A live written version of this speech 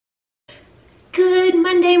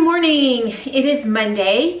Monday morning. It is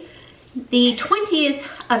Monday, the 20th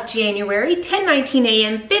of January, 10:19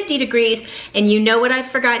 a.m., 50 degrees, and you know what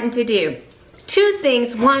I've forgotten to do. Two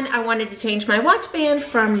things. One, I wanted to change my watch band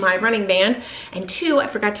from my running band, and two, I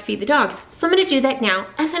forgot to feed the dogs. So I'm gonna do that now,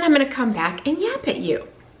 and then I'm gonna come back and yap at you,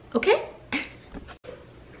 okay?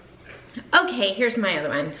 Okay, here's my other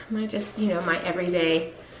one. My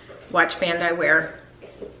everyday watch band I wear.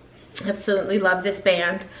 Absolutely love this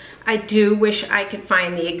band. I do wish I could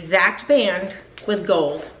find the exact band with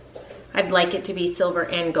gold. I'd like it to be silver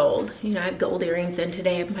and gold. You know, I have gold earrings in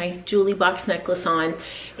today. I have my Julie box necklace on.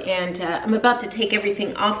 And I'm about to take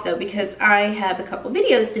everything off though because I have a couple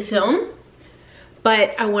videos to film.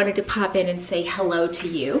 But I wanted to pop in and say hello to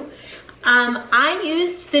you. I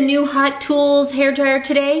used the new Hot Tools hairdryer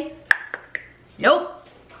today. Nope,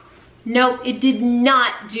 it did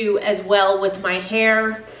not do as well with my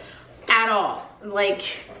hair at all. Like,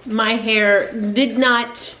 my hair did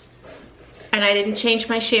not, and I didn't change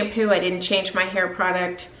my shampoo, I didn't change my hair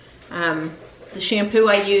product. The shampoo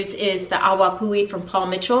I use is the Awapui from Paul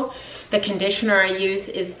Mitchell. The conditioner I use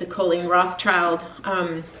is the Colleen Rothschild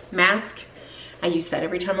mask. I use that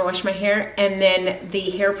every time I wash my hair. And then the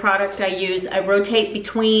hair product I use, I rotate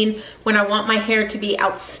between, when I want my hair to be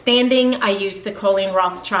outstanding, I use the Colleen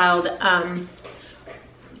Rothschild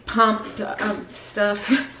pump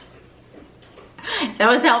stuff. That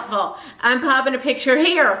was helpful. I'm popping a picture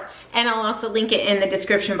here, and I'll also link it in the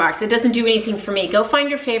description box. It doesn't do anything for me. Go find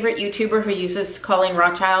your favorite YouTuber who uses Colleen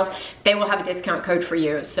Rothschild. They will have a discount code for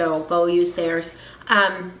you, so go use theirs.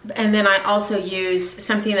 And then I also use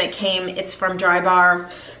something that came, it's from Drybar.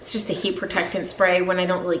 It's just a heat protectant spray when I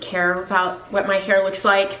don't really care about what my hair looks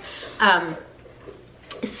like.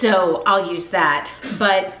 So I'll use that.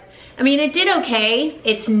 But, I mean, it did okay.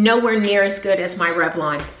 It's nowhere near as good as my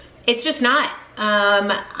Revlon. It's just not.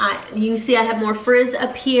 You can see I have more frizz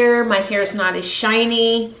up here. My hair's not as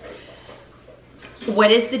shiny.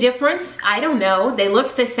 What is the difference? I don't know. They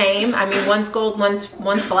look the same. I mean, one's gold, one's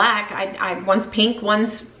black. One's pink,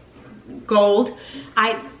 one's gold.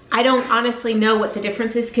 I don't honestly know what the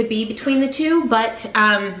differences could be between the two, but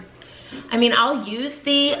I mean, I'll use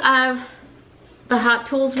the Hot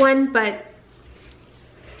Tools one, but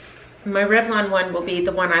my Revlon one will be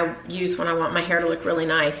the one I use when I want my hair to look really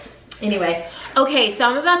nice. Anyway, okay, so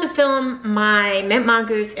I'm about to film my Mint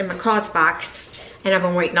Mongoose and Macaw's box. And I've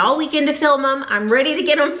been waiting all weekend to film them. I'm ready to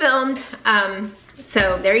get them filmed.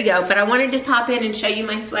 So there you go. But I wanted to pop in and show you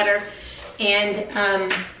my sweater. And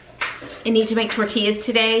I need to make tortillas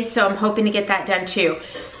today, so I'm hoping to get that done too.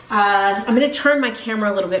 I'm gonna turn my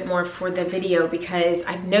camera a little bit more for the video because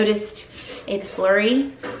I've noticed it's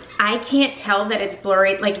blurry. I can't tell that it's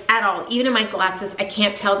blurry, like at all. Even in my glasses, I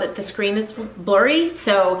can't tell that the screen is blurry,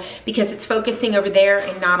 so because it's focusing over there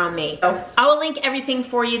and not on me. So I will link everything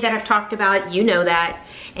for you that I've talked about, you know that.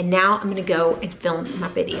 And now I'm gonna go and film my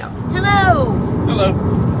video. Hello.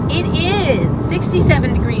 Hello. It is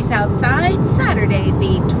 67 degrees outside, Saturday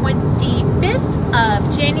the 25th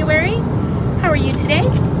of January. How are you today?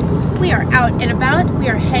 We are out and about. We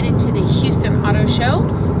are headed to the Houston Auto Show.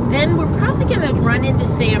 Then we're probably gonna run into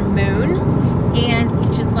Sam Moon, and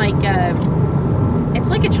which is like it's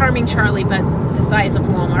like a Charming Charlie, but the size of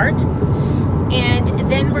Walmart. And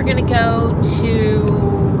then we're gonna go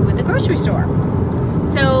to the grocery store.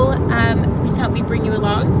 So we thought we'd bring you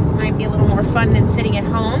along. Might be a little more fun than sitting at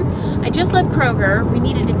home. I just left Kroger. We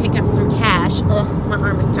needed to pick up some cash. Ugh, my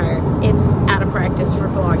arm is tired. It's out of practice for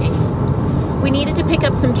vlogging. We needed to pick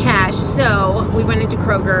up some cash, so we went into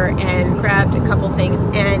Kroger and grabbed a couple things.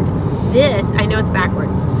 And this, I know it's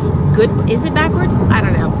backwards. Is it backwards? I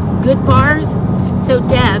don't know. Good Bars. So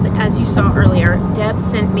Deb, as you saw earlier, Deb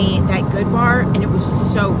sent me that Good Bar, and it was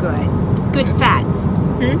so good. Good Fats.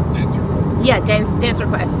 Dance Request. Yeah, Dance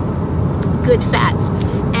Request. Good Fats.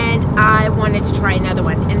 And I wanted to try another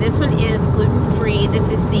one. And this one is gluten-free. This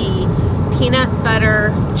is the peanut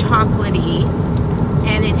butter chocolatey.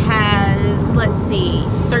 And it has, let's see,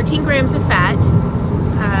 13 grams of fat.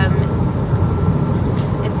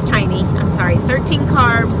 It's tiny, I'm sorry. 13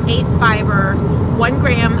 carbs, 8 fiber, 1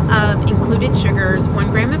 gram of included sugars, 1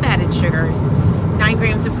 gram of added sugars, 9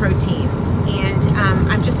 grams of protein. And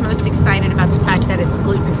I'm just most excited about the fact that it's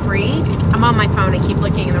gluten-free. I'm on my phone, I keep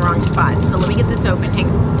looking in the wrong spot. So let me get this open.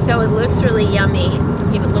 So it looks really yummy. I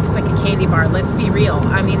mean, it looks like a candy bar, let's be real.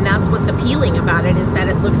 I mean, that's what's appealing about it, is that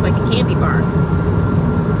it looks like a candy bar.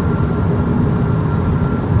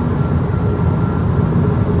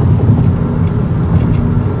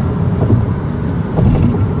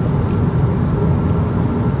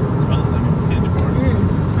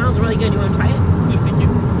 Really good. You want to try it? Yeah, thank you.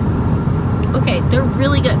 Okay, they're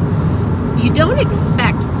really good. you don't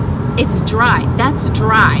expect, it's dry. That's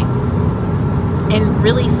dry and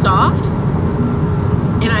really soft.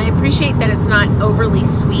 And I appreciate that it's not overly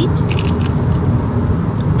sweet.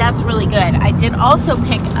 That's really good. I did also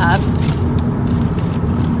pick up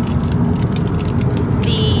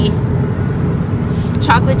the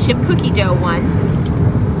chocolate chip cookie dough one.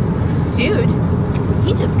 Dude,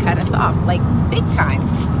 he just cut us off like big time.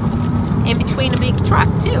 In between a big truck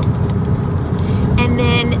too. And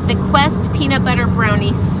then the Quest peanut butter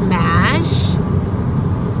brownie smash.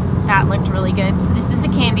 That looked really good. This is a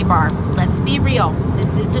candy bar. Let's be real.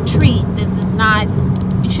 This is a treat. This is not,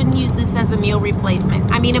 you shouldn't use this as a meal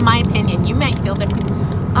replacement. I mean, in my opinion, you might feel different.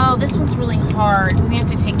 Oh, this one's really hard. We have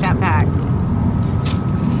to take that back.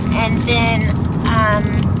 And then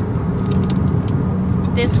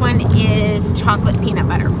this one is chocolate peanut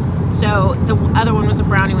butter. So the other one was a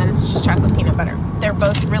brownie one. This is just chocolate peanut butter. They're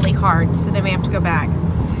both really hard, so they may have to go back.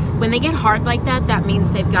 When they get hard like that, that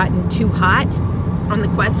means they've gotten too hot on the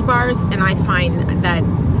Quest bars, and I find that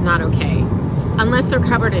it's not okay. Unless they're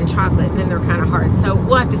covered in chocolate, then they're kind of hard. So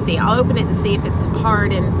we'll have to see. I'll open it and see if it's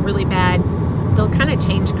hard and really bad. They'll kind of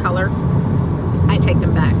change color. I take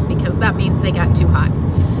them back because that means they got too hot.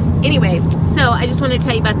 Anyway, so I just wanted to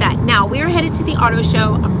tell you about that. Now, we're headed to the auto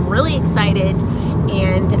show. I'm really excited.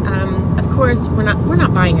 And of course, we're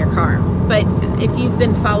not buying a car. But if you've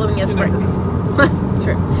been following us for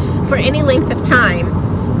any length of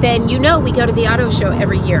time, then you know we go to the auto show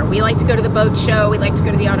every year. We like to go to the boat show. We like to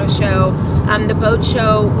go to the auto show. The boat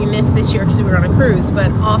show we missed this year because we were on a cruise,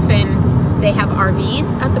 but often they have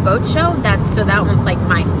RVs at the boat show. So that one's like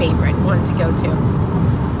my favorite one to go to.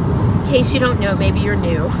 In case you don't know, maybe you're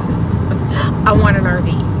new, I want an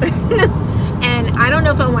RV. And I don't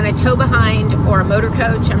know if I want a tow behind or a motor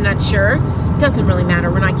coach. I'm not sure. It doesn't really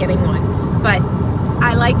matter. We're not getting one. But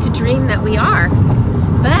I like to dream that we are.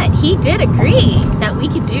 But he did agree that we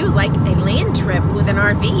could do like a land trip with an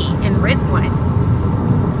RV and rent one.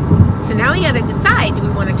 So now we got to decide, do we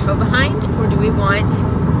want a tow behind or do we want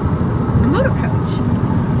a motor coach?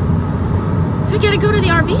 So we got to go to the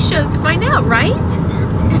RV shows to find out, right?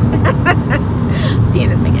 Exactly. See you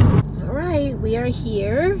in a second. All right, we are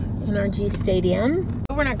here in our G Stadium.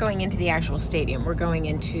 We're not going into the actual stadium. We're going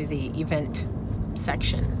into the event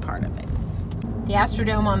section part of it. The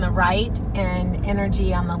Astrodome on the right and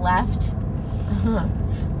Energy on the left.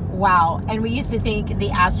 Wow. And we used to think the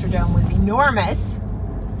Astrodome was enormous.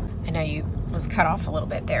 I know you was cut off a little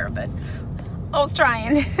bit there, but I was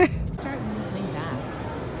trying. Starting to think that.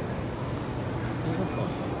 It's beautiful.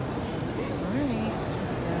 All right.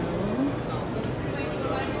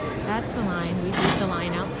 So that's the line. We beat the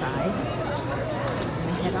line outside. I'm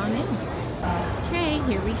gonna head on in. Okay,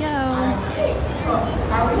 here we go. Oh,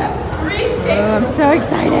 I'm so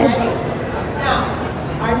excited.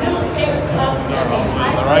 Our new state comes in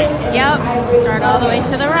All right. Yep, we'll start all the way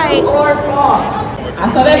to the right. I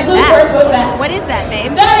saw that blue first. What was that? What is that,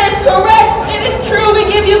 babe? That is correct. It is true. We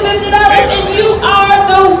give you $50 and you are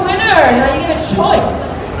the winner. Now you get a choice.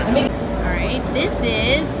 All right, this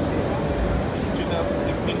is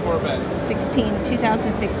 2016 Corvette.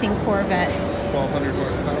 2016 Corvette. 1200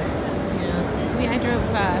 horsepower. I drove,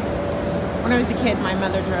 when I was a kid, my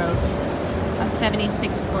mother drove a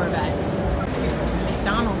 76 Corvette.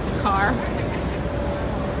 McDonald's car.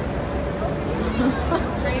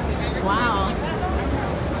 Wow.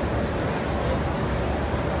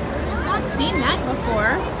 Not seen that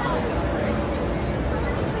before.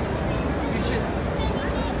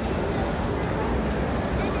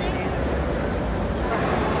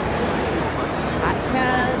 Hot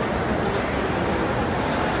tubs.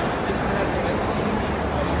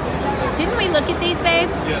 Didn't we look at these, babe?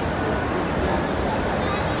 Yes.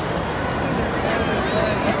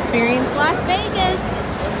 Experience Las Vegas.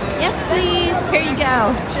 Yes, please. Here you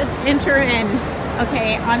go. Just enter in.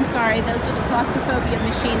 Okay, I'm sorry. Those are the claustrophobia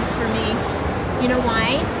machines for me. You know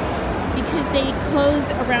why? Because they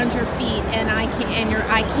close around your feet, and I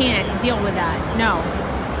can't deal with that. No.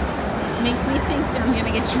 It makes me think that I'm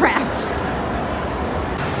gonna get trapped.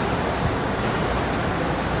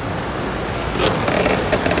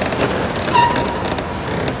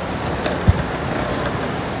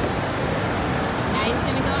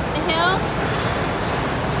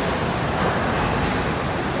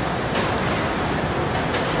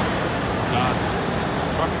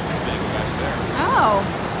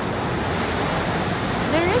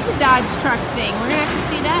 Dodge truck thing. We're gonna have to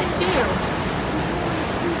see that too.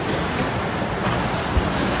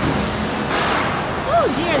 Oh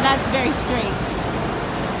dear, that's very straight.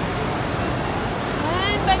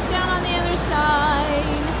 And back down on the other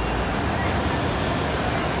side.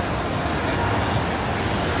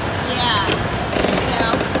 Yeah.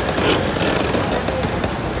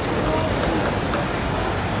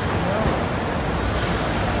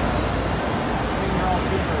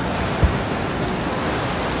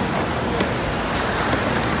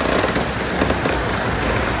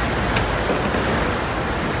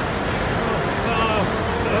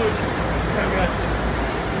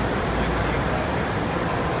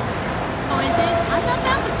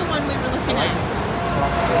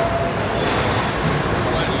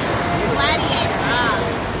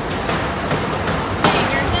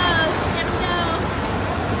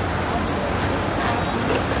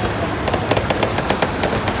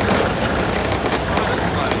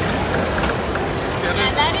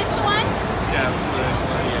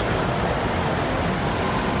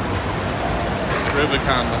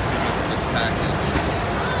 Rubicon must be missing its package.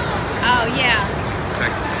 Oh, yeah.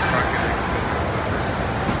 Texas trucking.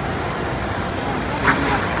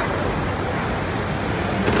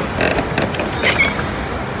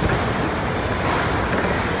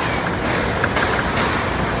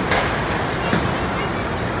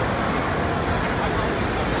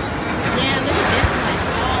 Yeah, look at this one.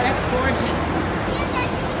 Oh, that's gorgeous.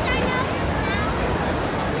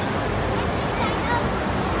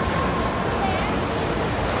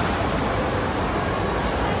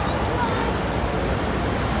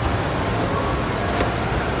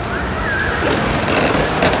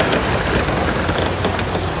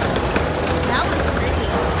 That was pretty.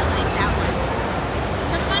 I like that one.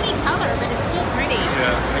 It's a funny color, but it's still pretty.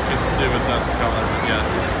 Yeah, I could do with that color, yeah.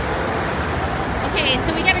 Okay, so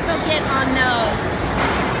we gotta go get on those.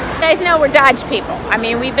 You guys know we're Dodge people. I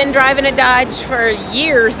mean, we've been driving a Dodge for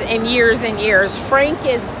years and years and years. Frank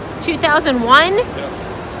is 2001,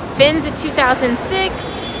 Finn's a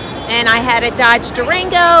 2006, and I had a Dodge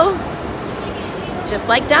Durango, just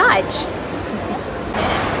like Dodge.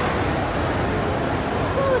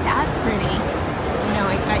 Ooh, that's pretty. No,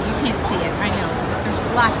 you can't see it, I know. There's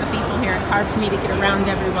lots of people here. It's hard for me to get around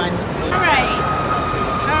everyone. All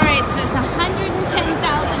right, so it's $110,000.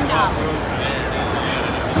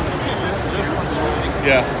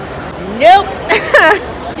 Yeah. Nope.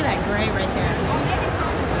 Look at that gray right there.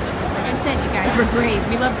 Like I said, you guys, we're gray.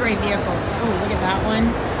 We love gray vehicles. Oh, look at that one.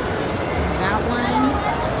 That one.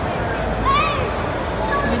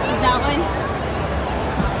 How much is that one?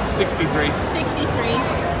 63. 63.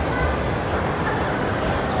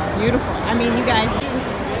 Beautiful. I mean, you guys.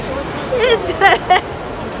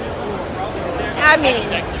 I mean,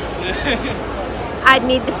 I'd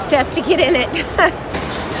need the step to get in it.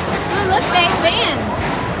 Oh, look, they have vans.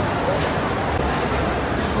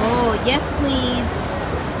 Oh, yes, please.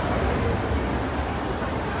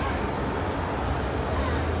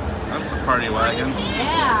 That's a party wagon.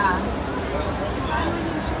 Yeah.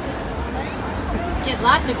 Get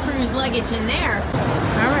lots of cruise luggage in there.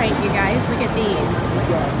 All right, you guys, look at these.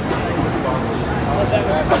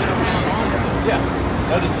 Yeah,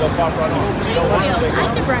 they'll just go pop right on. Street wheels, I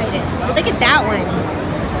could ride it. Look at that one.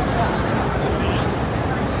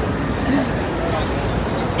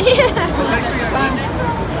 Yeah.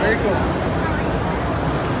 Very cool.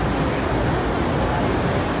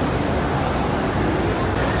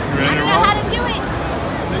 You I ready to don't know roll? how to do it.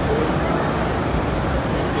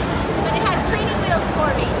 But it has training wheels for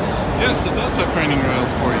me. Yes, it does have training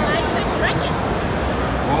rails for you. I couldn't wreck it.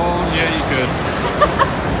 Oh, yeah, you could.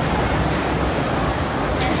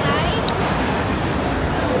 They're nice.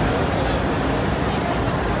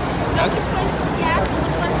 So which one's the gas and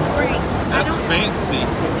which one's the brake? That's fancy.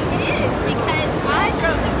 It is, because I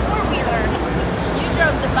drove the four-wheeler, you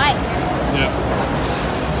drove the bikes. Yeah.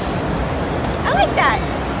 I like that.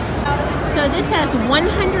 So this has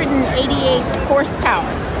 188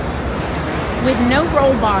 horsepower with no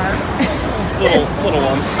roll bar. Little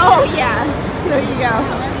one. Oh yeah, there you go.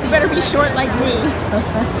 You better be short like me.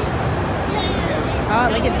 Oh,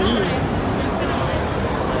 look at these.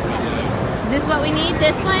 Is this what we need,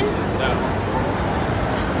 this one? No.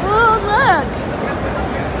 Oh, look.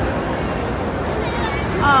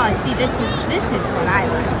 Oh, see, this is what I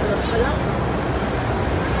like.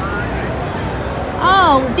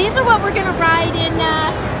 Oh, these are what we're gonna ride in,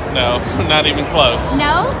 No, not even close.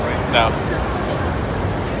 no? No.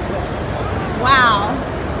 Wow.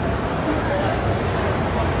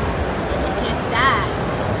 Look at that.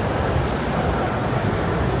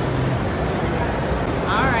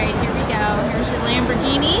 All right, here we go. Here's your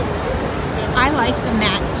Lamborghinis. I like the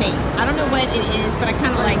matte paint. I don't know what it is, but I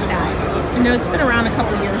kind of like that. I know it's been around a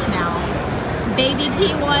couple years now. Baby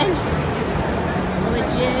P1.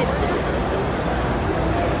 Legit.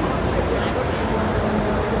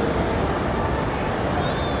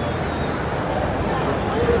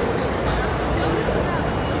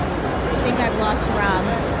 I think I've lost Rob.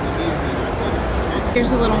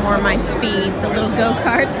 Here's a little more my speed, the little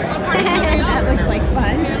go-karts. That looks like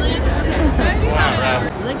fun.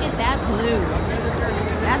 Look at that blue.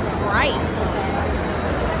 That's bright.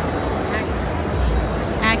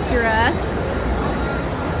 Acura.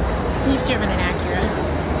 You've driven an Acura.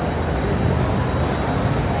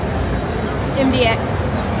 It's MDX.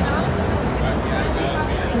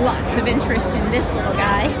 Lots of interest in this little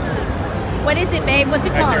guy. What is it, babe? What's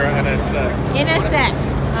it called? Acura NSX. NSX.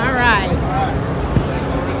 All right.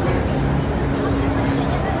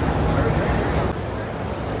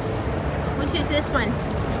 Which is this one?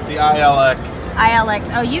 The ILX. ILX.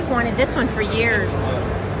 Oh, you've wanted this one for years.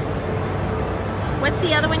 What's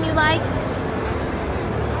the other one you like?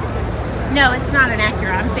 No, it's not an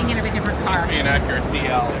Acura. I'm thinking of a different car. Be an Acura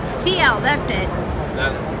TL. TL, that's it.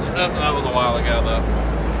 That was a while ago though.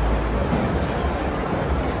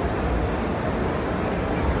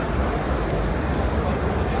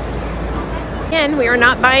 Again, we are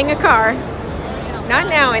not buying a car. Not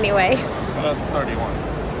now, anyway. Well, that's 31.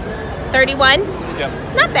 31? Yep.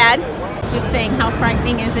 Not bad. It's just saying how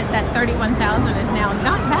frightening is it that 31,000 is now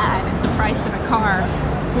not bad at the price of a car.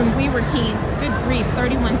 When we were teens, good grief,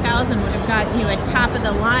 31,000 would have gotten you a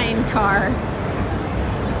top-of-the-line car.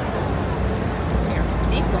 Your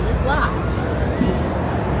vehicle is locked.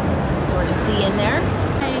 Sort of see in there.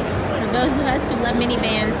 Right. For those of us who love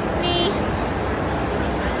minivans, me,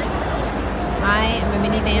 I am a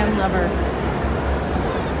minivan lover.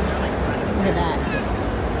 Look at that.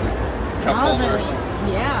 Cup holders.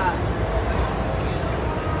 Yeah.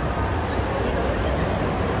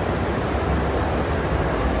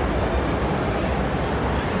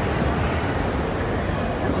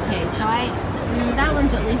 Okay, so that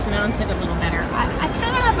one's at least mounted a little better. I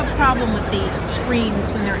kind of have a problem with the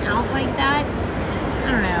screens when they're out like that.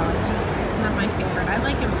 I don't know, it's just not my favorite. I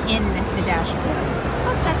like them in the dashboard.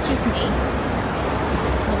 But that's just me.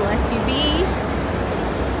 Little SUV.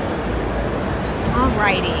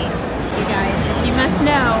 Alrighty, you guys, if you must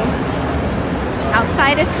know,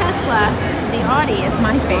 outside of Tesla, the Audi is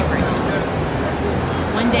my favorite.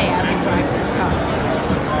 One day I will drive this car.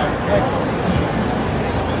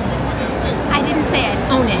 I didn't say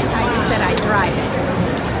I'd own it, I just said I'd drive it.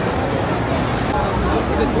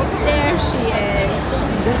 There she is.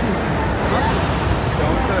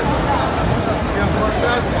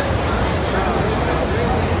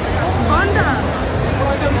 Honda.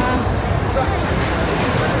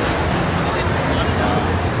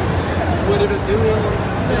 What did it do? Look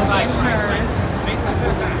at her.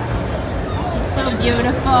 She's so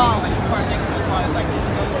beautiful.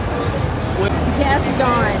 Yes,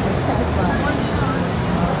 gone. Tesla.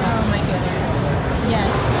 Oh my goodness.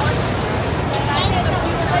 Yes.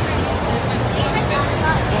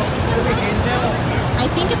 I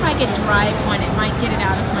think if I could drive one, it might get it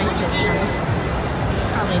out of my system.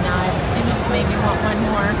 Probably not. It'll just make me want one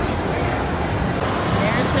more.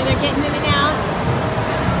 There's where they're getting in and out.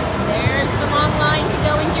 There's the long line to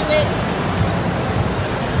go into it.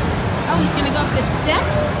 Oh, he's going to go up the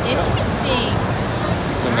steps? Interesting.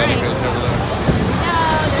 And then it goes over there.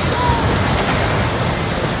 There we go. There we go.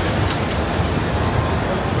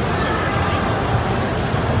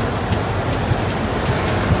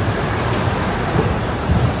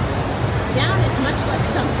 Down is much less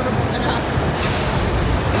comfortable than up.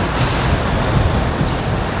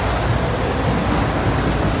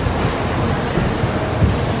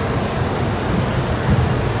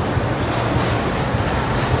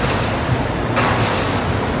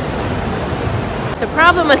 The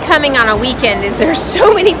problem with coming on a weekend is there's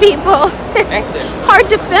so many people. It's hard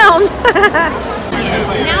to film.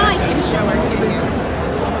 Now I can show her to you.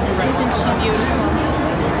 Isn't she beautiful?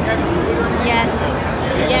 Yes.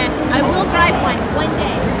 Yes. I will drive one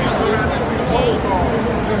day.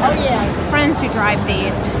 Oh yeah. Friends who drive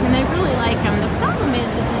these, and they really like them. The problem is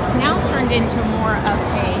it's now turned into more of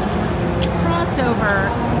a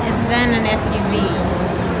crossover than an SUV.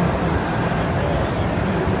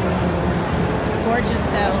 Gorgeous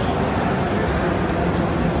though.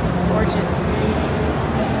 Gorgeous.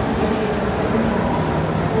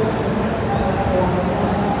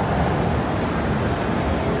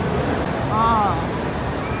 Oh.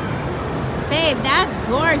 Babe, that's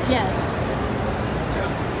gorgeous.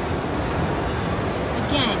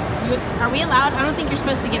 Again, are we allowed? I don't think you're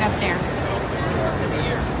supposed to get up there.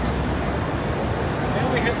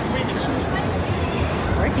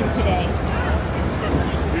 Working today.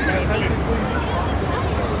 Baby.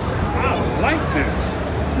 I like this.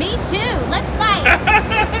 Me too. Let's buy it.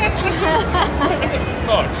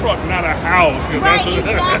 Oh, a truck, not a house. Right,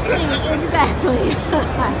 exactly.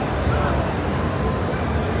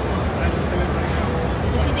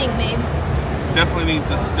 What do you think, babe? Definitely needs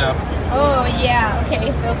a step. Oh, yeah.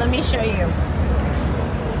 Okay, so let me show you.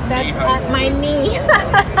 That's at my knee.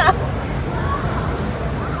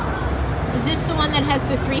 Is this the one that has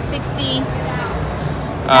the 360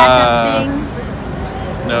 backup thing?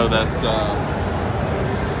 No, that's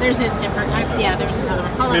There's a different. Yeah, there's another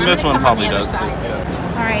one. Hold on, I mean, this one probably does too. Side.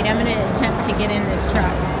 Yeah. All right, I'm going to attempt to get in this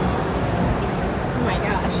truck. Oh my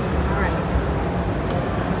gosh! All right.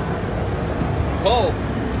 Oh.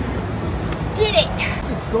 Did it!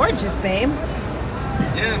 This is gorgeous, babe.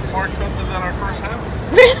 Yeah, it's more expensive than our first house.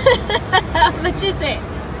 How much is it?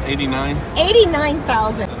 89.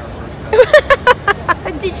 89,000.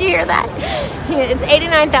 Did you hear that? It's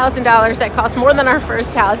 $89,000. That costs more than our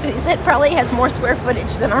first house. And he said probably has more square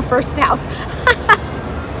footage than our first house.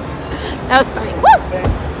 That was funny. Woo!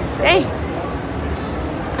 Hey.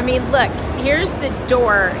 I mean, look. Here's the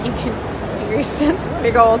door. You can seriously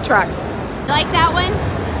big old truck. You like that one?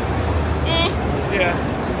 Yeah.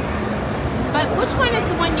 But which one is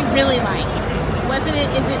the one you really like? Wasn't it?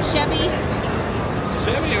 Is it Chevy?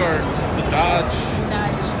 Chevy or the Dodge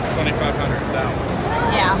Dodge. 2500 down.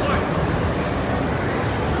 Yeah.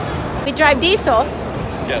 We drive diesel.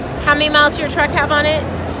 Yes. How many miles does your truck have on it?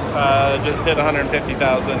 Just hit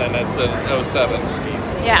 150,000 and it's an 07.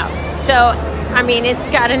 Yeah. So, I mean, it's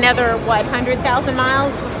got another, what, 100,000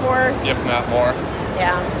 miles before? If not more.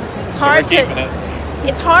 Yeah. It's So hard we're to... keeping it.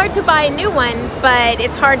 It's hard to buy a new one, but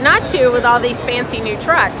it's hard not to with all these fancy new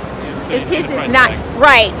trucks. Because you need his a is price not...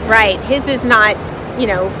 tag. Right. His is not, you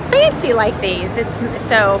know, fancy like these. It's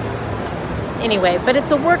so... Anyway, but it's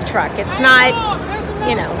a work truck. It's not,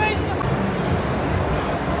 you know...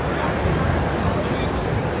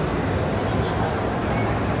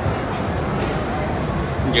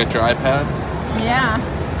 You get your iPad. Yeah.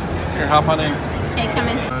 Here, hop on in. Okay, come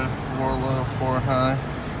in. 4 low, 4 high.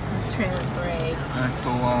 Trailer brake.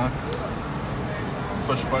 Axle lock.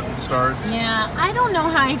 Push button start. Yeah, I don't know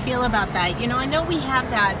how I feel about that. You know, I know we have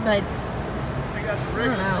that, but I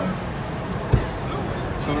don't know.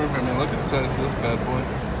 Sunroof, I mean, look at the size of this bad boy.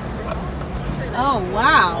 Oh,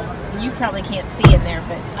 wow. You probably can't see in there,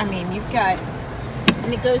 but I mean, you've got,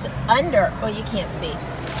 and it goes under. Oh, you can't see.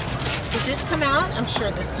 Does this come out? I'm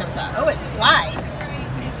sure this comes out. Oh, it slides.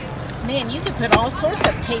 Man, you could put all sorts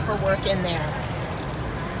of paperwork in there.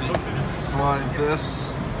 So you can slide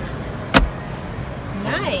this.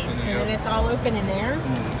 Nice. And then it's all open in there.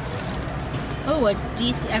 Oh, a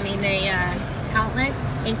DC, I mean, a outlet,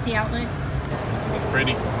 AC outlet. That's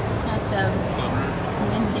pretty. It's got the Sunroof.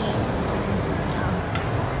 window.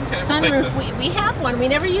 Okay, we'll take Sunroof, this. we have one. We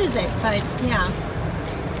never use it, but yeah,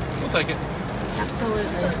 We'll take it.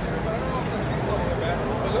 absolutely.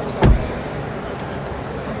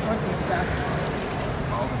 All sorts of stuff.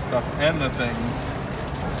 All the stuff and the things.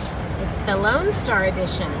 It's the Lone Star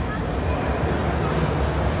edition.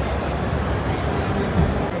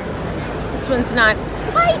 This one's not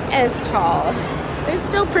quite as tall. It's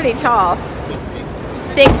still pretty tall. 60.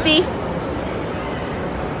 60?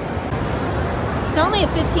 It's only a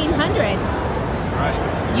 1500. Right.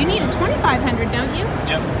 You need a 2500, don't you?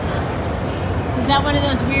 Yep. Is that one of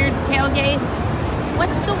those weird tailgates?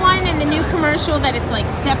 What's the one in the new commercial that it's like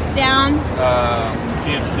steps down?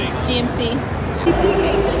 GMC. GMC. I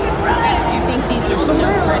think these are so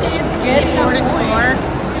pretty. It's good. The Ford Explorer.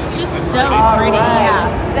 It's just so pretty. Yeah.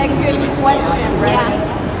 Second question, ready?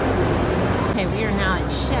 Yeah. Okay, we are now at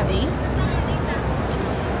Chevy. Look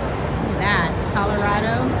at that.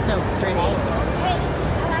 Colorado. So pretty.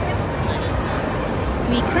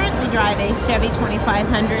 We currently drive a Chevy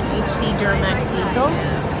 2500 HD Duramax diesel.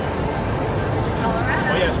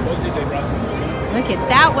 Oh yeah, supposedly they brought some. Look at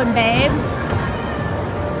that one, babe.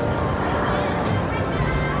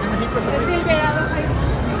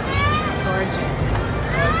 It's gorgeous.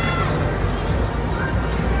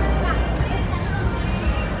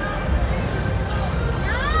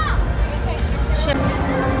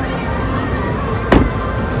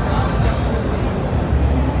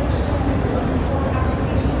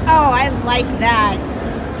 Oh, I like that.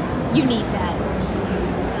 You need that.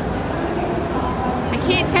 I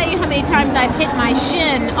can't tell you how many times I've hit my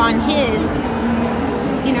shin on his.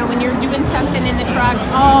 You know, when you're doing something in the truck.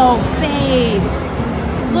 Oh, babe.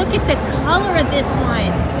 Look at the color of this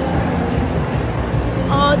one.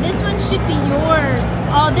 Oh, this one should be yours.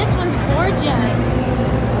 Oh, this one's gorgeous.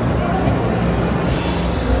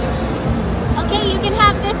 Okay, you can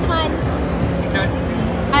have this one. Okay.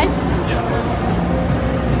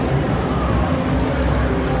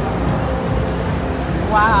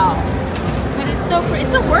 Wow. But it's so pretty.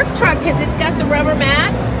 It's a work truck because it's got the rubber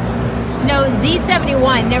mats. No,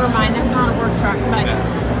 Z71. Never mind. That's not a work truck. But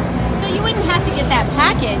so you wouldn't have to get that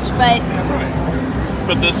package, but Right.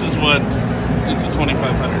 But this is what, it's a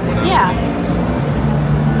 2500, whatever. yeah.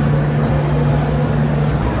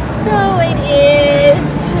 So it is.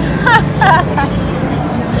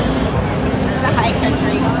 It's a high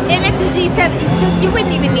country. And it's a Z70. So you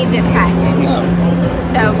wouldn't even need this package.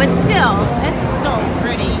 So, but still, it's so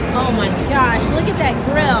pretty. Oh my gosh, look at that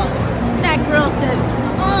grill. That grill says,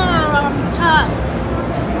 oh, I'm tough.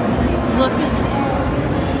 Look at it.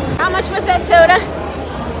 How much was that soda?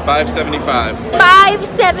 $5.75.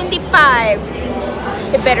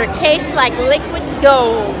 $5.75. It better taste like liquid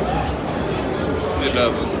gold. It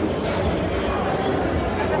doesn't.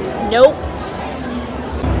 Nope.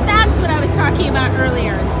 talking about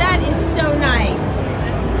earlier. That is so nice.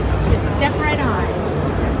 Just step right on.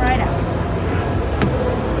 Step right up.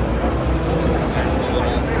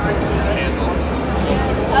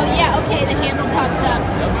 Oh yeah, okay, the handle pops up.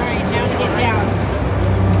 All right, now to get down.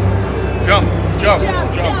 Jump, jump,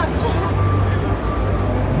 Jump, jump, jump.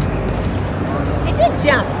 I did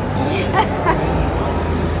jump.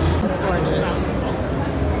 It's gorgeous.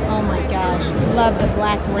 Oh my gosh, love the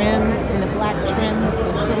black rims and the black trim with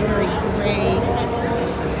the silvery gray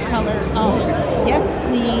color. Oh, yes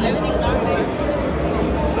please.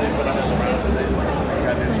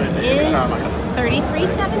 This one is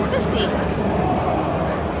 $33,750.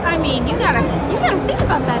 I mean, you gotta think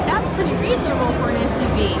about that. That's pretty reasonable for an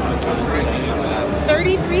SUV.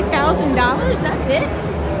 $33,000, that's it?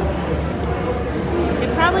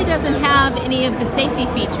 It probably doesn't have any of the safety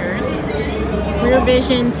features. Rear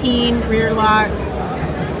vision, teen, rear locks.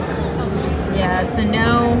 Yeah, so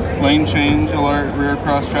no Lane change alert, rear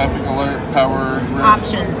cross traffic alert, power. Rear.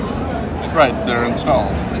 options. Right, they're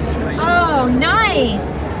installed. Oh, nice.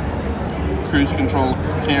 Cruise control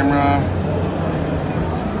camera.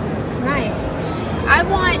 Nice. I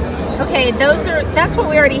want, okay, that's what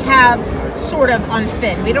we already have sort of on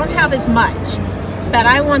Finn. We don't have as much, but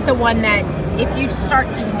I want the one that if you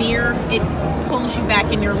start to veer, it pulls you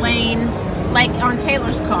back in your lane, like on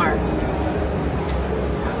Taylor's car.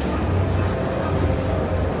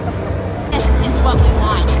 This is what we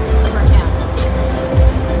want for him.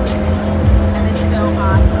 That is so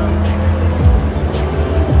awesome.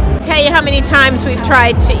 Tell you how many times we've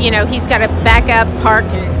tried to, he's got to back up, park,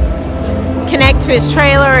 and connect to his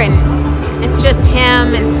trailer, and it's just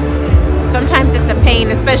him, and sometimes it's a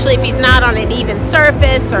pain, especially if he's not on an even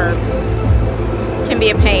surface, or can be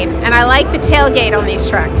a pain. And I like the tailgate on these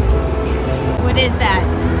trucks. What is that?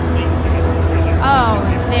 Oh,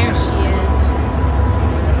 there she is.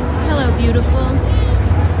 Hello, beautiful.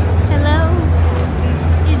 Hello.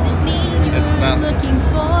 Is it me you're looking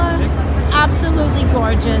for? It's absolutely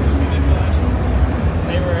gorgeous.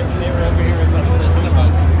 They were over here as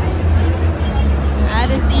That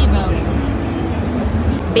is the Evo.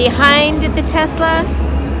 Behind the Tesla,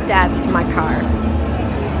 that's my car.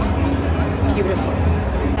 Beautiful.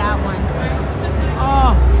 That one.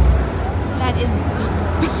 Oh, that is,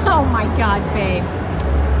 oh my God, babe.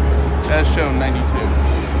 As shown, 92.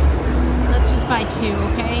 Let's just buy two,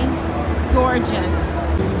 okay? Gorgeous.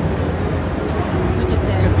 Look at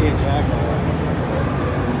This could be a this. Jaguar.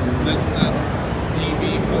 That's the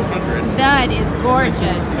EV400. That is gorgeous.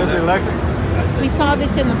 Is it electric? We saw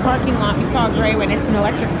this in the parking lot. We saw a gray one. It's an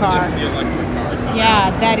electric car. That's the electric car. Yeah,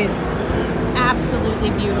 that is absolutely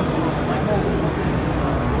beautiful.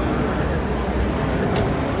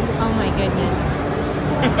 Oh my goodness.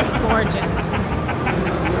 Gorgeous.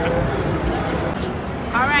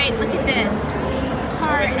 All right, look at this. This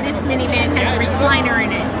car, this minivan has a recliner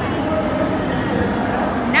in it.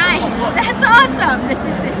 Nice. That's awesome. This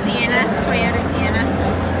is the Sienna, Toyota Sienna.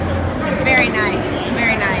 Very nice.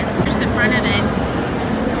 Very nice. There's the front of it.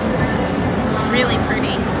 It's really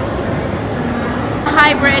pretty.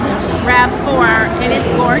 Hybrid RAV4, and it's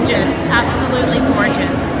gorgeous. Absolutely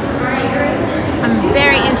gorgeous. I'm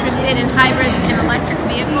very interested in hybrids and electric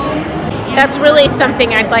vehicles. That's really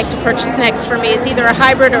something I'd like to purchase next for me, is either a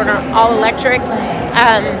hybrid or an all-electric.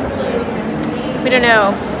 We don't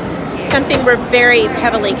know. Something we're very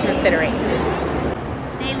heavily considering.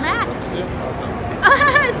 They left.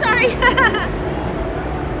 Sorry.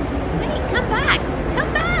 Wait, come back.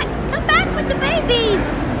 Come back. Come back with the babies.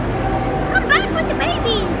 Come back with the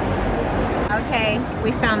babies. Okay,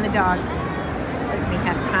 we found the dogs. We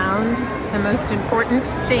have found the most important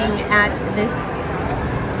thing at this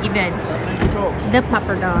event. The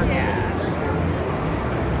pupper dogs.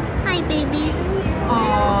 Hi, babies.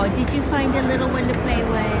 Oh, did you find a little one to play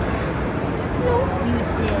with? No, you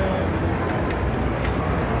did.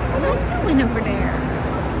 What are you doing over there?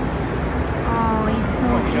 Oh, he's so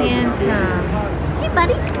handsome. Hey,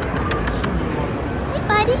 buddy. Hey,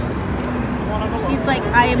 buddy. He's like,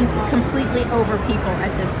 I am completely over people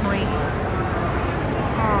at this point.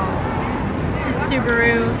 Oh, this is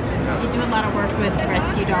Subaru. They do a lot of work with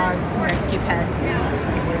rescue dogs, rescue pets.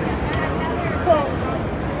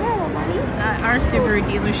 Our Subaru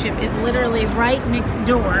dealership is literally right next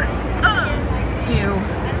door to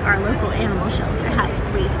our local animal shelter. Hi,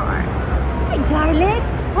 sweetheart. Hi, darling.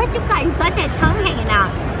 What you got? You got that tongue hanging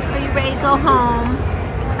out. Are you ready to go home?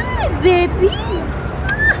 Hi, baby.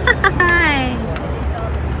 Hi.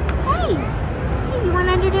 Hey. Hey, you want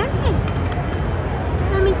under there? Hey.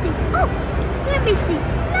 Let me see. Oh, let me see.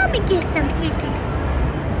 Let me get some kisses.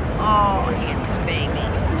 Oh, handsome baby.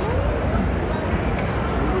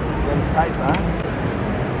 Some type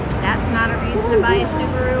That's not a reason to buy a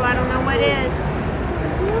Subaru. I don't know what is.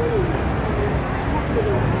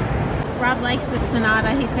 Rob likes the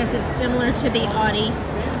Sonata. He says it's similar to the Audi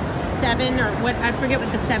 7 or what, I forget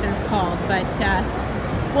what the 7's called, but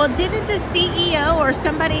well, didn't the CEO or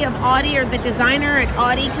somebody of Audi or the designer at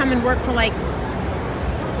Audi come and work for like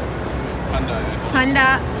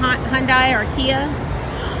Hyundai or Kia?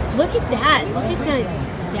 Look at that. Look at the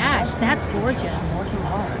dash. That's gorgeous.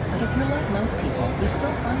 But if you're like most people, we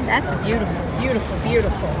still find That's beautiful, beautiful,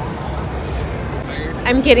 beautiful.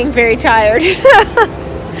 I'm getting very tired.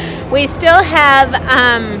 We still have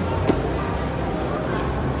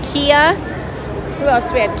Kia. Who else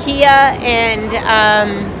do we have? Kia and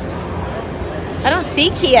I don't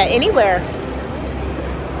see Kia anywhere.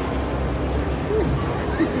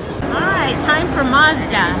 Alright, time for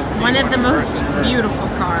Mazda. One of the most beautiful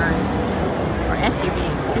cars. Or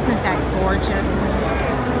SUVs. Isn't that gorgeous?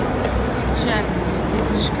 Just, it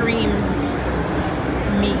screams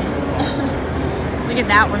me. Look at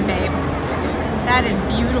that one, babe. That is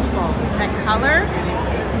beautiful. That color,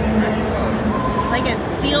 like a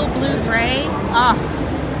steel blue gray. Oh.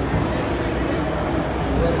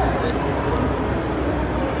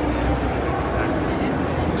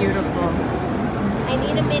 Beautiful. I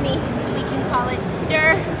need a Mini, so we can call it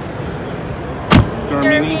Der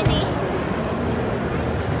Mini.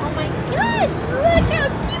 Oh my gosh, look how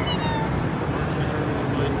cute it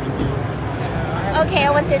is. Okay, I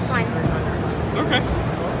want this one. Okay.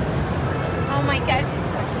 Oh my gosh, it's so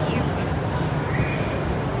cute.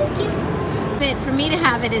 Thank you. But for me to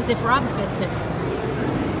have it is if Rob fits it.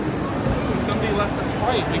 Somebody left us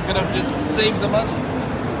white. We could have just saved the money.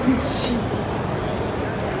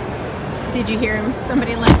 Did you hear him?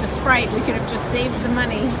 Somebody left a Sprite. We could have just saved the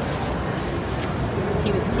money.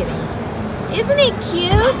 He was kidding. Isn't it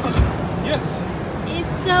cute? Yes.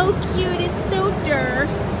 It's so cute. It's so Der.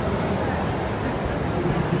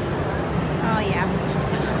 Oh yeah.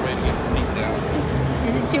 Way to get the seat down.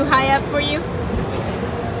 Is it too high up for you?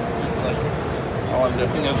 Like, all I'm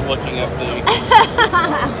doing is looking at the.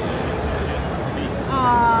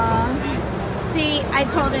 Aww. See, I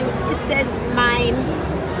told him it says mine.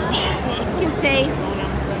 You can say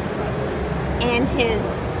and his.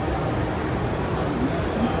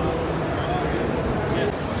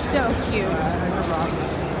 So cute.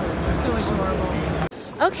 So adorable.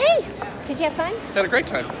 Okay. Did you have fun? Had a great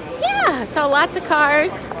time. Yeah, saw lots of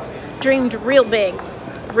cars. Dreamed real big.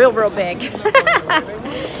 Real big.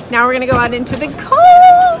 Now we're gonna go out into the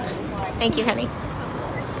cold. Thank you, honey.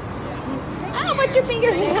 Oh, what's your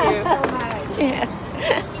fingers? Thank you so much. Yeah.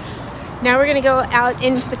 Now we're gonna go out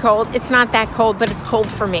into the cold. It's not that cold, but it's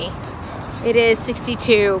cold for me. It is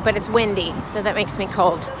 62, but it's windy, so that makes me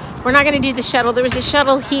cold. We're not gonna do the shuttle. There was a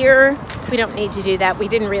shuttle here. We don't need to do that. We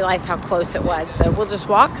didn't realize how close it was, so we'll just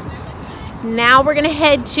walk. Now we're gonna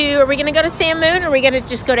head to, are we gonna go to Sam Moon or are we gonna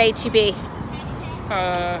just go to HEB?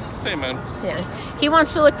 Sam Moon. Yeah. He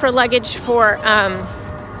wants to look for luggage for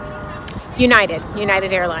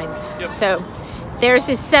United Airlines. Yep. So there's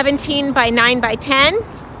his 17 by 9 by 10,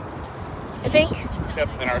 I think. Yep,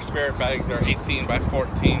 and our Spirit bags are 18 by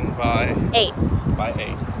 14 by 8. By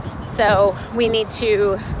 8. So we need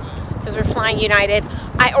to, because we're flying United.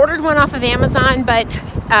 I ordered one off of Amazon, but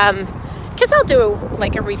because I'll do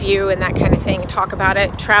like a review and that kind of thing, talk about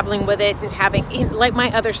it, traveling with it, and having like my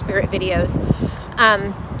other Spirit videos.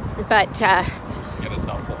 Just get a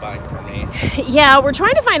duffel bag for me. Yeah, we're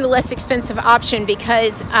trying to find a less expensive option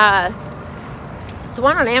because the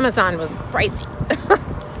one on Amazon was pricey.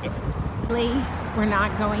 Yep. We're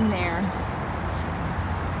not going there.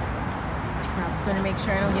 Rob's going to make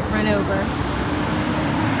sure I don't get run over.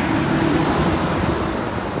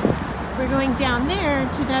 We're going down there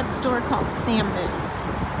to that store called Sam Moon.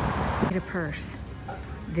 Get a purse.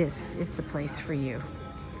 This is the place for you.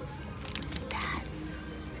 Look at that.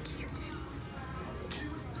 It's cute.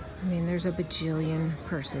 I mean, there's a bajillion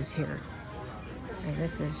purses here. And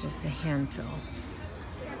this is just a handful.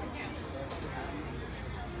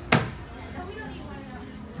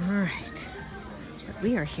 All right. But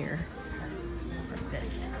we are here for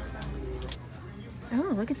this.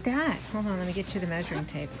 Oh, look at that. Hold on, let me get you the measuring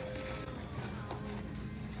tape.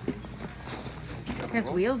 It has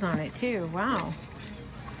wheels on it too. Wow.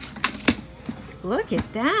 Look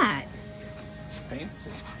at that. Fancy.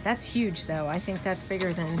 That's huge though. I think that's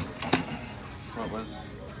bigger than What was?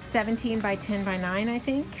 17 by 10 by 9, I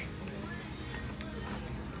think.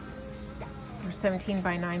 Or 17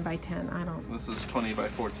 by 9 by 10. I don't. This is 20 by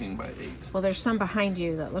 14 by 8. Well, there's some behind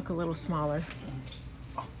you that look a little smaller.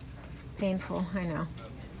 Painful, I know.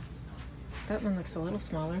 That one looks a little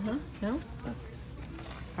smaller, huh? No?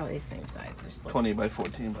 Probably the same size. Just looks, 20 by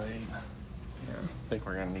 14 by 8. Yeah. I think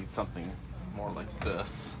we're gonna need something more like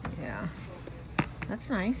this. Yeah. That's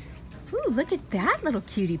nice. Ooh, look at that little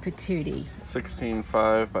cutie patootie.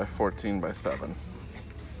 16.5 by 14 by 7.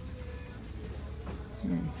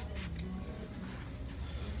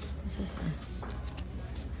 This is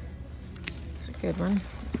it's a good one.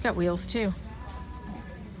 It's got wheels too.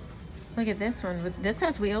 Look at this one. This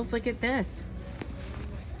has wheels. Look at this.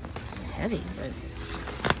 It's heavy, but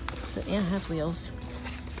so, yeah, it has wheels.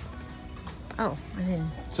 Oh, I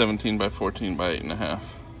didn't. 17 by 14 by 8.5.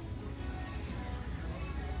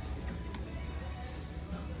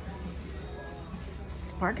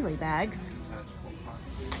 Sparkly bags.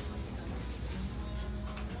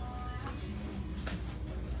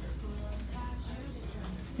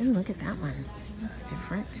 Ooh, look at that one. That's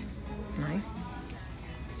different. It's nice.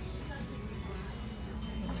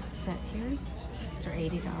 Set here. These are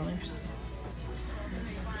 $80.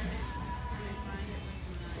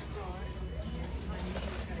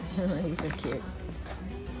 These are cute.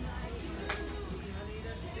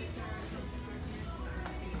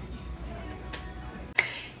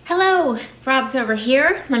 Hello, Rob's over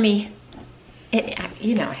here. Let me,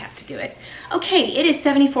 you know I have to do it. Okay, it is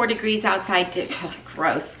 74 degrees outside. Oh,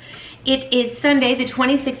 gross. It is Sunday, the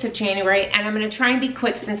 26th of January, and I'm gonna try and be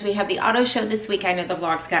quick since we have the auto show this week. I know the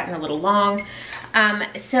vlog's gotten a little long.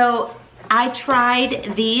 So I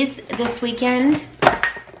tried these this weekend.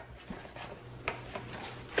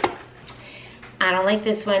 I don't like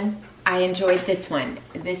this one. I enjoyed this one.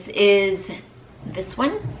 This is this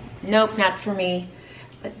one. Nope, not for me.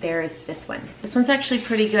 But there is this one. This one's actually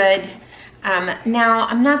pretty good. Now,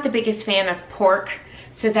 I'm not the biggest fan of pork,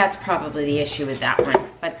 so that's probably the issue with that one.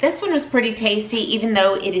 But this one was pretty tasty, even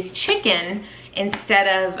though it is chicken instead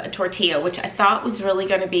of a tortilla, which I thought was really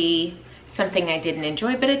gonna be something I didn't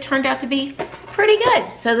enjoy, but it turned out to be pretty good.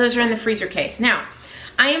 So those are in the freezer case. Now,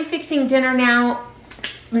 I am fixing dinner now.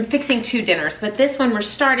 I'm fixing 2 dinners, but this one we're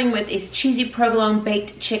starting with is cheesy provolone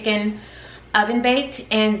baked chicken, oven baked,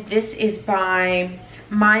 and this is by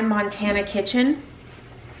My Montana Kitchen.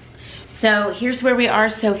 So here's where we are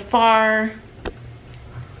so far.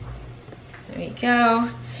 There you go.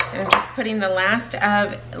 And I'm just putting the last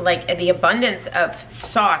of, like, the abundance of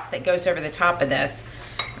sauce that goes over the top of this.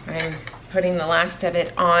 I'm putting the last of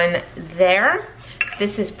it on there.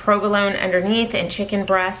 This is provolone underneath and chicken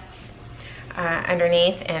breasts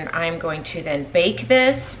underneath, and I'm going to then bake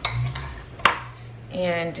this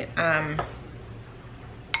and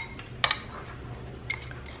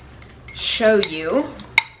show you.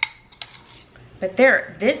 But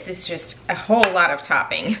this is just a whole lot of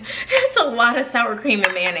topping. It's a lot of sour cream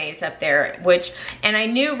and mayonnaise up there, and I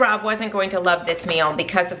knew Rob wasn't going to love this meal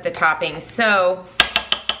because of the topping, so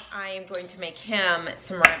I am going to make him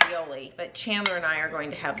some ravioli, but Chandler and I are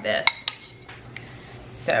going to have this.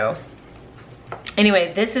 So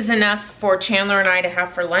anyway, this is enough for Chandler and I to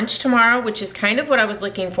have for lunch tomorrow, which is kind of what I was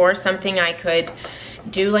looking for, something I could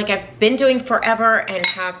do like I've been doing forever and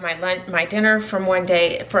have my dinner from one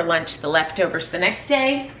day for lunch, the leftovers the next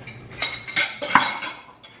day.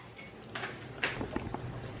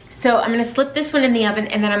 So I'm gonna slip this one in the oven,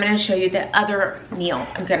 and then I'm gonna show you the other meal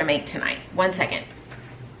I'm gonna make tonight. 1 second.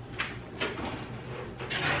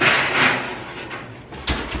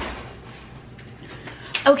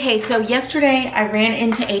 Okay, so yesterday I ran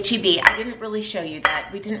into H-E-B. I didn't really show you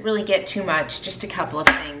that. We didn't really get too much, just a couple of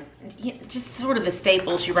things. Just sort of the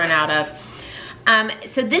staples you run out of.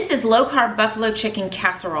 So this is low carb buffalo chicken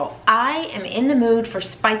casserole. I am in the mood for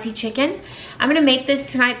spicy chicken. I'm gonna make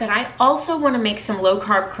this tonight, but I also wanna make some low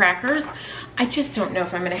carb crackers. I just don't know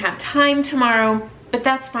if I'm gonna have time tomorrow, but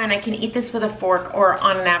that's fine. I can eat this with a fork or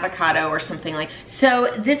on an avocado or something like that.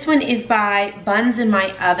 So this one is by Buns in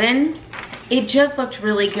My Oven. It just looked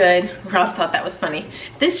really good. Rob thought that was funny.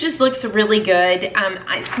 This just looks really good.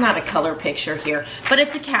 It's not a color picture here, but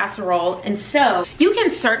it's a casserole. And so you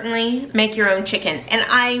can certainly make your own chicken. And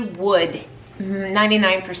I would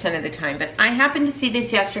 99% of the time, but I happened to see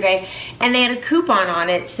this yesterday and they had a coupon on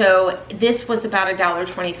it. So this was about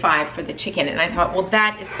 $1.25 for the chicken. And I thought, well,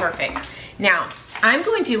 that is perfect. Now I'm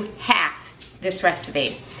going to half this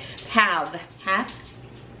recipe. Half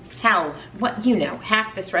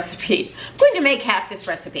this recipe. I'm going to make half this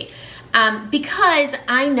recipe because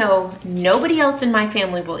I know nobody else in my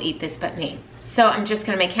family will eat this but me. So I'm just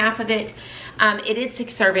gonna make half of it. It is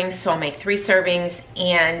 6 servings, so I'll make 3 servings,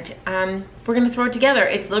 and we're gonna throw it together.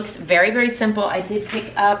 It looks very, very simple. I did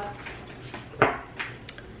pick up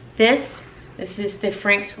this. This is the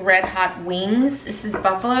Frank's Red Hot Wings. This is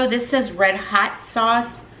buffalo. This says Red Hot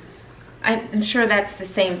sauce. I'm sure that's the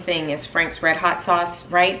same thing as Frank's Red Hot sauce,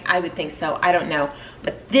 right? I would think so. I don't know.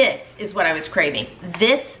 But this is what I was craving.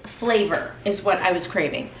 This flavor is what I was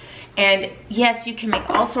craving. And yes, you can make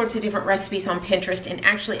all sorts of different recipes on Pinterest. And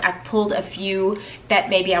actually, I've pulled a few that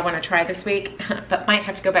maybe I want to try this week, but might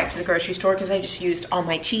have to go back to the grocery store because I just used all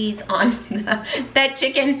my cheese on that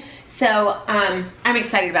chicken. So I'm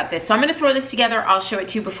excited about this. So I'm gonna throw this together. I'll show it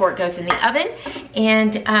to you before it goes in the oven.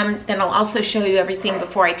 And then I'll also show you everything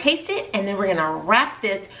before I taste it. And then we're gonna wrap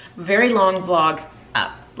this very long vlog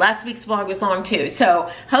up. Last week's vlog was long too. So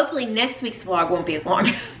hopefully next week's vlog won't be as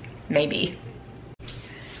long, maybe.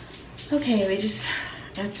 Okay, we just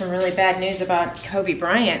got some really bad news about Kobe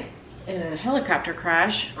Bryant in a helicopter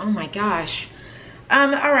crash. Oh my gosh. All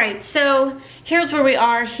right, so here's where we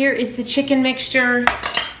are. Here is the chicken mixture.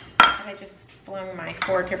 I just flung my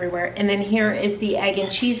fork everywhere. And then here is the egg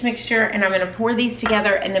and cheese mixture, and I'm gonna pour these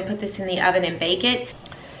together and then put this in the oven and bake it.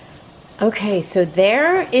 Okay, so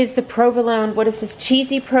there is the provolone. What is this?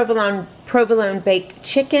 Cheesy provolone baked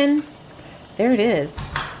chicken. There it is.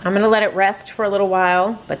 I'm gonna let it rest for a little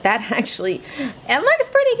while, but that actually, it looks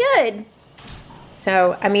pretty good.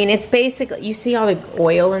 So, I mean, it's basically, you see all the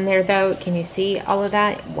oil in there though? Can you see all of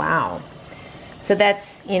that? Wow. So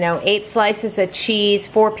that's, you know, 8 slices of cheese,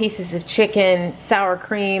 4 pieces of chicken, sour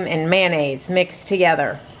cream, and mayonnaise mixed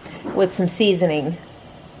together with some seasoning.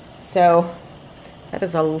 So, that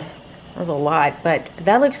is a lot, but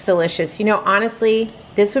that looks delicious. You know, honestly,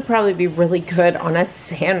 this would probably be really good on a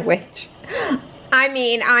sandwich. I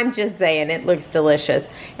mean, I'm just saying, it looks delicious.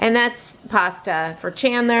 And that's pasta for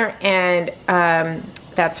Chandler, and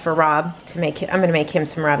that's for Rob to make. I'm gonna make him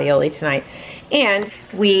some ravioli tonight. And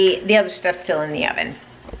the other stuff's still in the oven.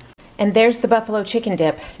 And there's the buffalo chicken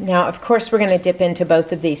dip. Now, of course, we're gonna dip into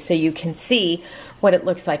both of these so you can see what it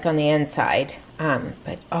looks like on the inside.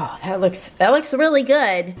 But oh, that looks really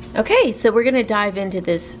good. Okay, so we're gonna dive into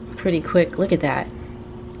this pretty quick. Look at that.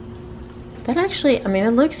 That actually, I mean,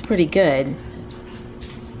 it looks pretty good.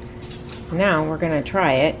 Now we're gonna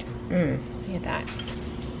try it. Look at that.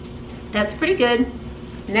 That's pretty good.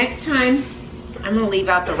 Next time, I'm gonna leave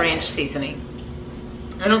out the ranch seasoning.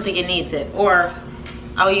 I don't think it needs it. Or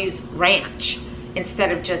I'll use ranch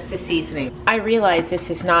instead of just the seasoning. I realize this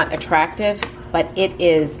is not attractive, but it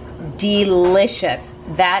is delicious.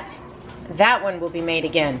 That one will be made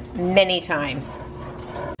again many times.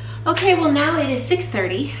 Okay, well now it is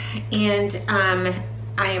 6:30 and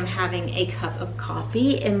I am having a cup of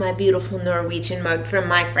coffee in my beautiful Norwegian mug from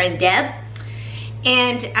my friend Deb.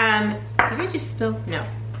 And did I just spill? No.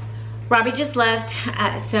 Robbie just left,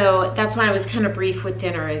 so that's why I was kind of brief with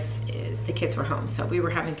dinner as the kids were home. So we were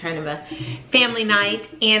having kind of a family night,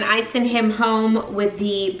 and I sent him home with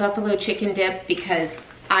the buffalo chicken dip because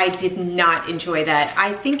I did not enjoy that.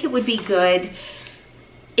 I think it would be good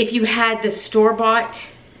if you had the store-bought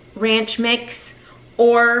ranch mix,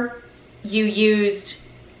 or you used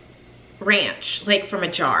ranch, like from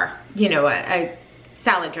a jar, you know, a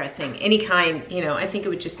salad dressing, any kind, you know, I think it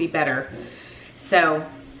would just be better. So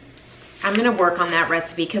I'm gonna work on that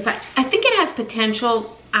recipe because I think it has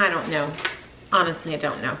potential. I don't know. Honestly, I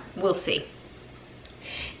don't know. We'll see.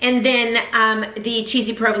 And then the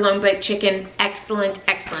cheesy provolone baked chicken, excellent,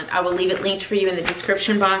 excellent. I will leave it linked for you in the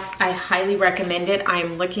description box. I highly recommend it.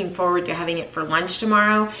 I'm looking forward to having it for lunch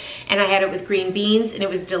tomorrow. And I had it with green beans and it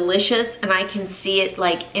was delicious. And I can see it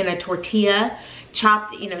like in a tortilla,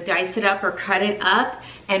 chopped, you know, dice it up or cut it up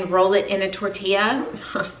and roll it in a tortilla.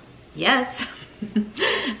 Yes.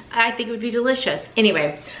 I think it would be delicious.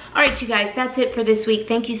 Anyway, all right, you guys, that's it for this week.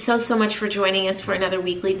 Thank you so much for joining us for another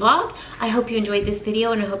weekly vlog. I hope you enjoyed this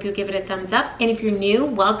video and I hope you'll give it a thumbs up. And if you're new,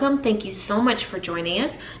 welcome. Thank you so much for joining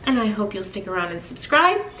us. And I hope you'll stick around and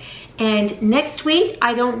subscribe. And next week,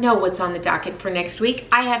 I don't know what's on the docket for next week.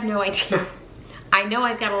 I have no idea. I know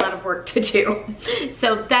I've got a lot of work to do.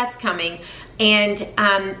 So that's coming. And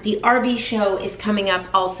the RV show is coming up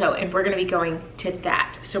also, and we're gonna be going to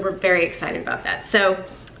that. So we're very excited about that. So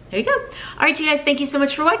there you go. All right, you guys, thank you so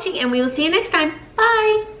much for watching, and we will see you next time.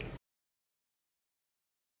 Bye.